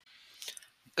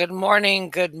Good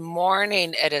morning. Good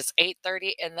morning. It is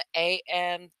 8:30 in the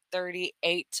AM,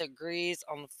 38 degrees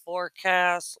on the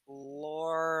forecast.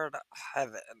 Lord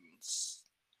heavens.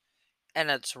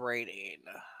 And it's raining.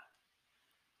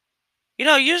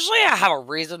 Usually I have a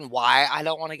reason why I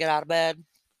don't want to get out of bed,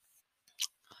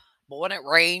 but when it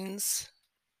rains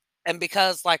and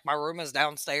because like my room is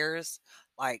downstairs,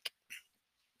 like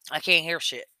I can't hear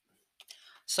shit.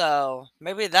 So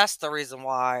maybe that's the reason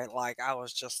why like I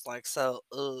was just like so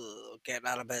getting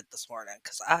out of bed this morning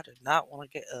cuz I did not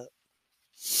want to get up.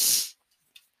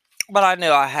 But I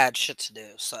knew I had shit to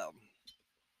do, so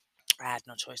I had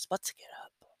no choice but to get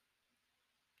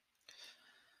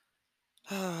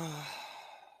up.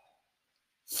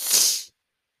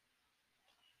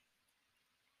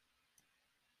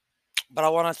 But I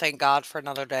want to thank God for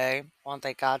another day. I want to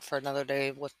thank God for another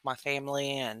day with my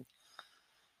family and,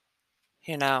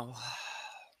 you know,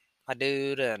 my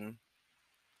dude. And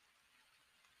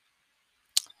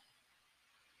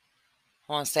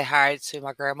I want to say hi to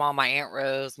my grandma, my Aunt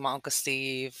Rose, my Uncle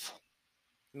Steve.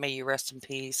 May you rest in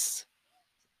peace,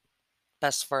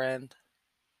 best friend.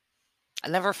 I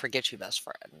never forget you, best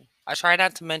friend. I try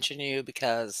not to mention you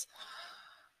because,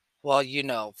 well, you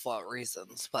know for what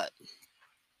reasons, but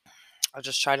I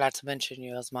just try not to mention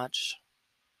you as much.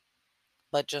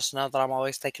 But just know that I'm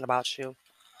always thinking about you.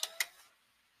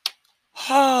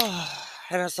 And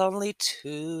it's only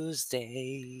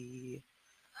Tuesday.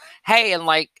 Hey, in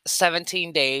like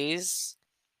 17 days,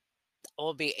 it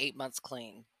will be 8 months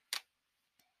clean.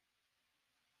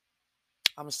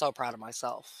 I'm so proud of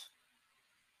myself.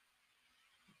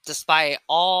 Despite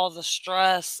all the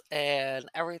stress and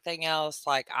everything else,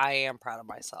 like I am proud of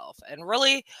myself. And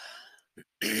really,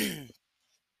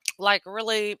 like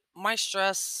really, my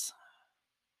stress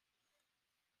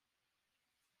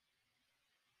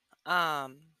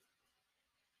um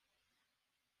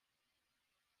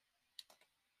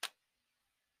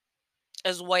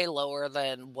is way lower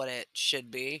than what it should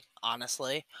be,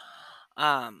 honestly.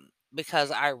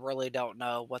 Because I really don't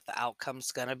know what the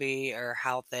outcome's going to be or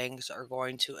how things are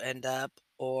going to end up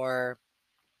or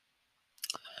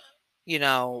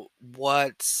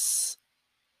what's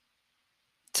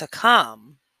to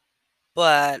come.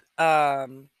 But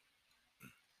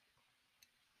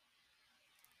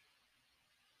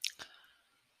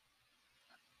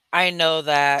I know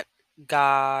that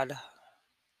God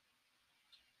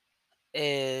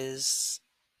is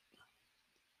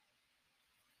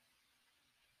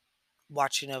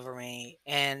watching over me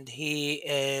and he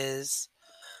is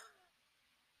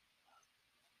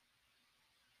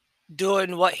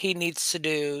doing what he needs to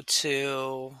do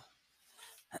to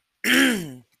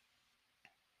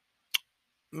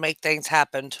make things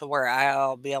happen to where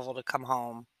I'll be able to come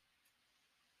home.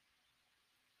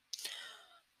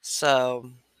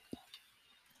 So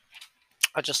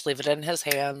I just leave it in his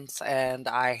hands and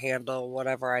I handle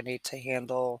whatever I need to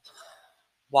handle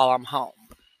while I'm home,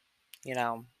 you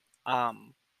know.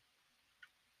 Um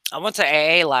I went to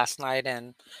AA last night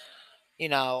and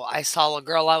I saw a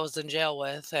girl I was in jail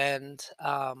with and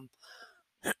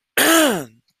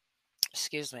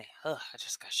excuse me. Ugh, I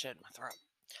just got shit in my throat.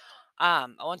 I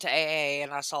went to AA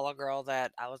and I saw a girl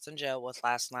that I was in jail with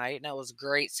last night and it was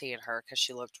great seeing her cuz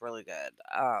she looked really good.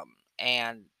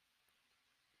 And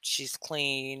she's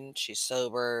clean, she's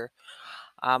sober.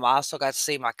 I also got to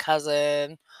see my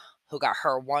cousin who got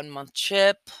her 1 month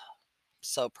chip.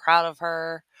 So proud of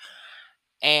her.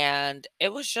 And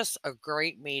it was just a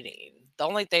great meeting. The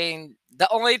only thing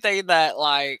that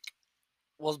like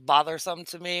was bothersome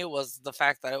to me was the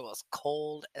fact that it was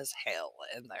cold as hell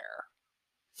in there.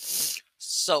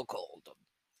 So cold.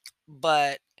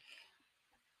 But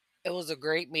it was a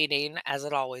great meeting as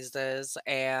it always is.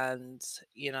 And,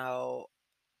 you know,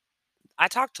 I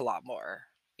talked a lot more,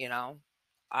 you know.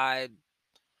 I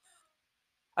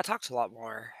I talked a lot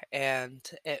more and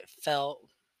it felt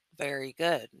very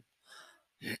good.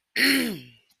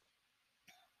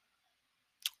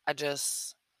 I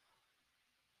just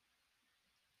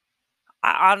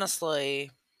I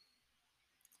honestly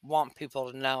want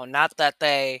people to know, not that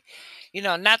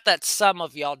not that some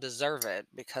of y'all deserve it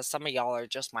because some of y'all are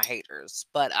just my haters,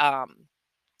 but I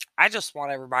just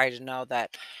want everybody to know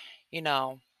that, you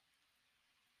know,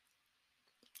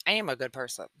 I am a good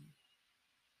person.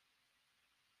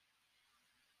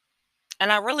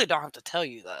 And I really don't have to tell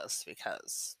you this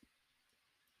because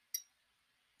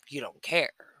you don't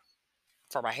care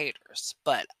for my haters,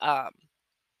 but I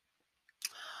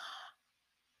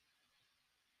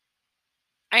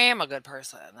am a good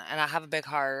person and I have a big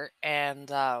heart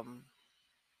and I'm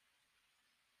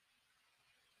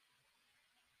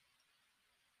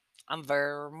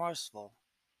very remorseful.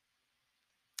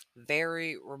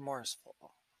 very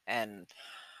remorseful, and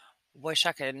wish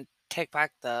I could take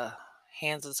back the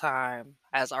hands of time,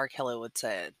 as R. Kelly would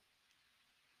say.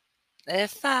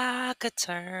 If I could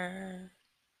turn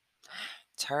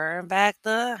back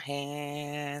the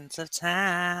hands of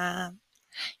time.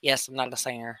 Yes, I'm not a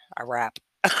singer. I rap.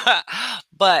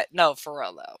 But no, for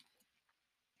real though.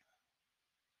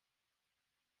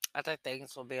 I think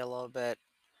things will be a little bit,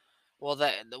 well,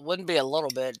 they wouldn't be a little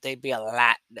bit, they'd be a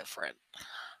lot different.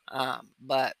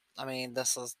 But I mean,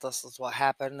 this is what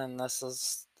happened, and this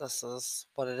is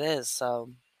what it is.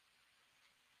 So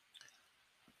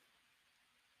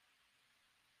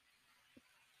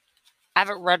I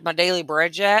haven't read my daily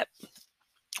bread yet,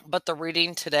 but the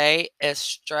reading today is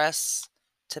Stress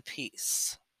to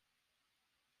Peace.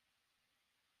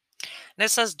 And it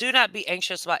says, "Do not be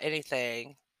anxious about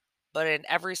anything, but in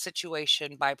every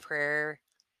situation by prayer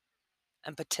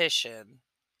and petition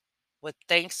with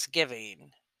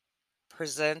thanksgiving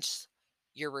present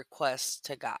your requests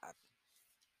to God."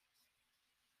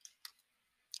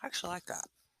 I actually like that.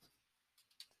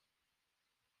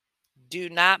 Do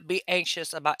not be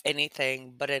anxious about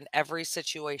anything, but in every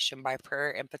situation by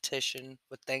prayer and petition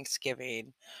with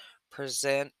thanksgiving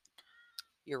present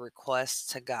your requests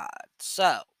to God.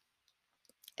 So,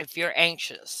 if you're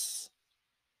anxious,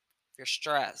 if you're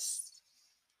stressed,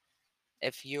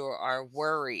 if you are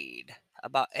worried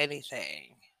about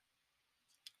anything,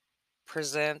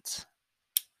 present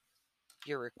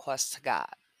your requests to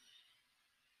God.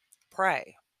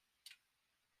 Pray.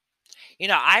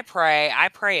 I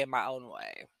pray in my own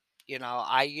way.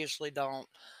 I usually don't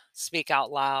speak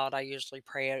out loud. I usually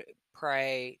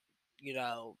pray, you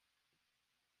know,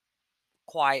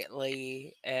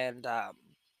 quietly. And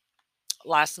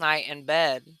last night in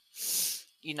bed,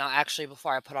 actually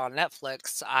before I put on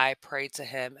Netflix, I prayed to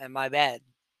him in my bed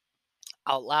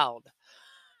out loud,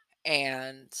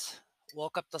 and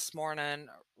woke up this morning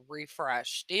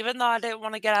refreshed. Even though I didn't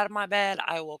want to get out of my bed,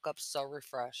 I woke up so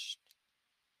refreshed.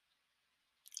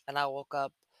 And I woke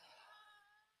up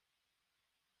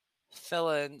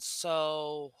feeling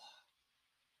so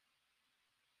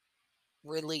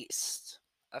released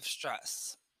of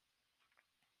stress.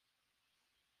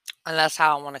 And that's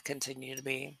how I want to continue to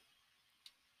be.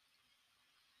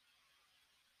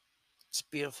 It's a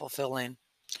beautiful feeling.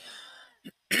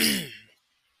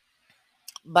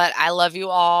 But I love you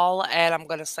all, and I'm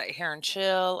going to sit here and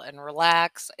chill and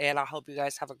relax. And I hope you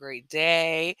guys have a great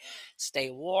day.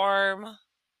 Stay warm.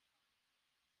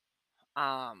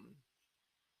 Um,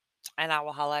 and I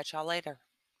will holla at y'all later.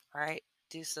 All right.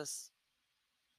 Deuces.